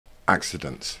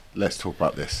accidents. Let's talk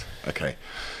about this. Okay.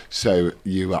 So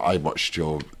I watched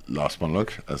your last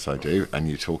monologue, as I do, and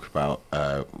you talk about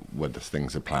whether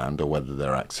things are planned or whether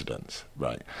they're accidents,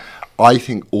 right? I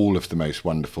think all of the most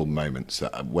wonderful moments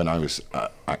that, when I was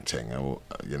acting, or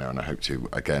and I hope to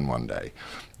again one day,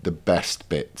 the best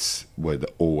bits were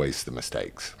always the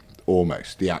mistakes.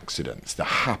 Almost the accidents, the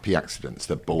happy accidents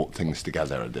that brought things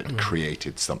together, that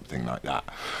created something like that.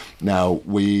 Now,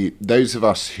 those of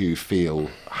us who feel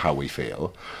how we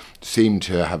feel seem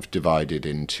to have divided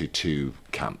into two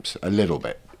camps a little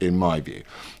bit, in my view.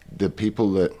 The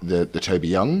people that the Toby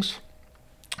Youngs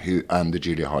and the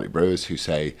Julia Hartley-Brewers who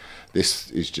say this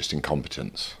is just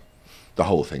incompetence. The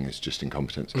whole thing is just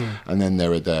incompetence. And then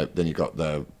then you got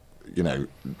the,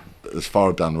 as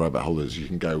far down the rabbit hole as you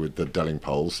can go with the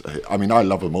Delling-Poles. I mean, I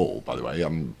love them all, by the way.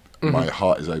 My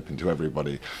heart is open to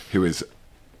everybody who is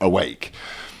awake.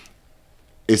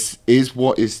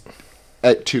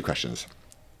 Two questions.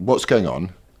 What's going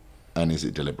on, and is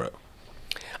it deliberate?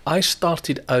 I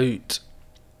started out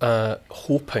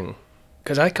hoping,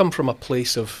 because I come from a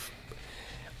place of,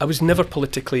 I was never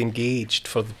politically engaged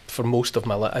for most of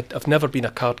my life. I've never been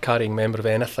a card-carrying member of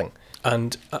anything.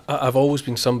 And I've always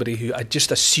been somebody who I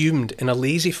just assumed, in a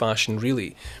lazy fashion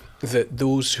really, that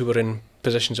those who were in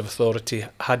positions of authority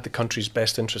had the country's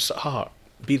best interests at heart,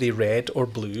 be they red or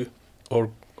blue or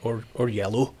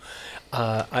yellow.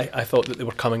 I thought that they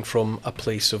were coming from a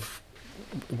place of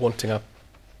wanting a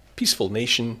peaceful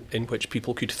nation in which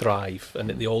people could thrive, and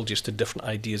that they all just had different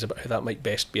ideas about how that might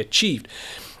best be achieved.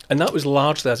 And that was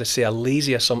largely, as I say, a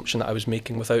lazy assumption that I was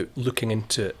making without looking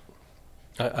into it.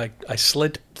 I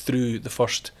slid through the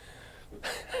first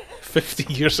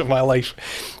 50 years of my life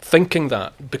thinking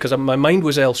that, because my mind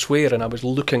was elsewhere and I was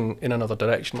looking in another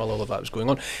direction while all of that was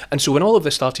going on. And so when all of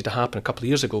this started to happen a couple of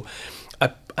years ago,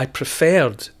 I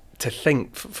preferred to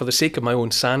think, for the sake of my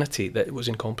own sanity, that it was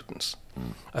incompetence.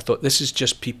 I thought, this is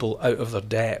just people out of their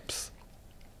depth.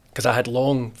 Because I had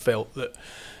long felt that,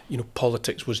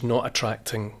 politics was not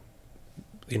attracting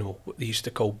what they used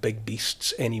to call big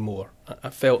beasts anymore. I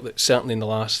felt that certainly in the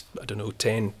last,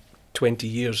 10, 20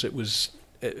 years, it was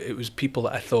people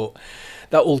that I thought,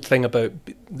 that old thing about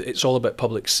it's all about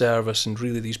public service, and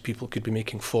really these people could be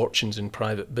making fortunes in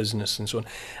private business and so on.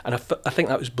 And I think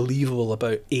that was believable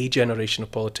about a generation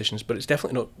of politicians, but it's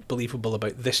definitely not believable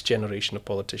about this generation of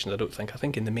politicians, I don't think. I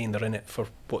think in the main they're in it for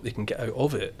what they can get out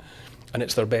of it, and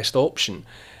it's their best option.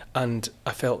 And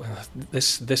I felt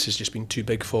this has just been too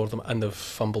big for them, and they've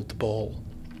fumbled the ball.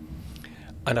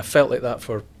 And I felt like that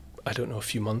for, a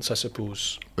few months, I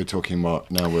suppose. We're talking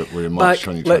what now? We're in March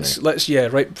 2020. Let's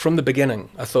right from the beginning.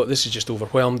 I thought this has just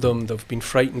overwhelmed them. They've been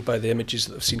frightened by the images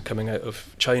that they've seen coming out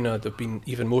of China. They've been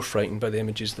even more frightened by the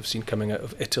images they've seen coming out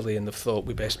of Italy, and they've thought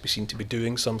we best be seen to be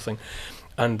doing something.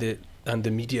 And the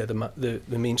media, the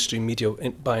mainstream media,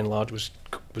 by and large, was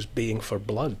baying for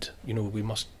blood.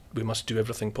 We must do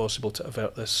everything possible to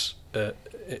avert this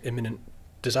imminent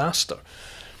disaster.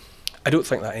 I don't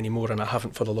think that anymore, and I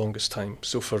haven't for the longest time.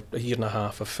 So for a year and a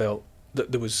half, I felt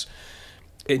that there was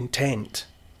intent,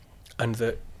 and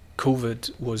that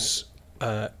COVID was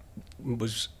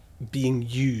being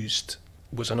used,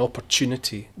 was an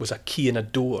opportunity, was a key in a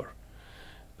door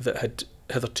that had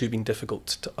hitherto been difficult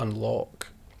to unlock.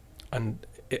 And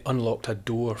it unlocked a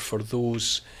door for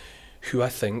those who I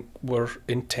think were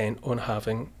intent on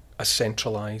having a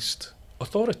centralised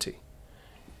authority.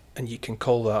 And you can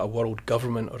call that a world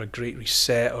government or a great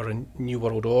reset or a new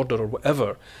world order or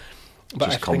whatever. But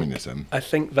just communism. I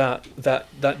think that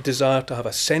desire to have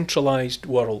a centralised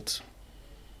world,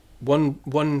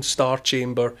 one star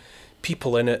chamber,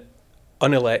 people in it,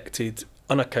 unelected,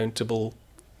 unaccountable,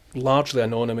 largely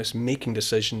anonymous, making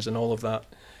decisions and all of that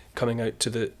coming out to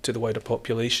the wider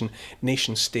population,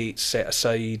 nation states set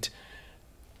aside.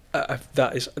 I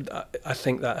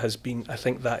think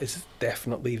that is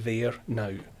definitely there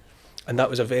now. And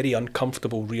that was a very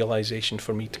uncomfortable realisation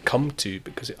for me to come to,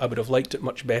 because I would have liked it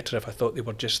much better if I thought they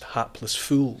were just hapless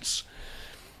fools.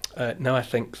 Now I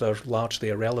think they're largely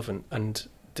irrelevant, and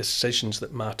decisions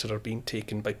that matter are being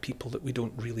taken by people that we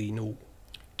don't really know.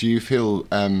 Do you feel...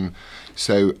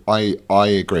 so I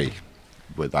agree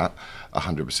with that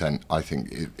 100%. I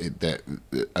think there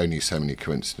only so many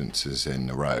coincidences in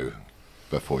a row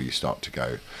before you start to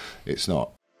go, it's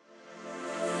not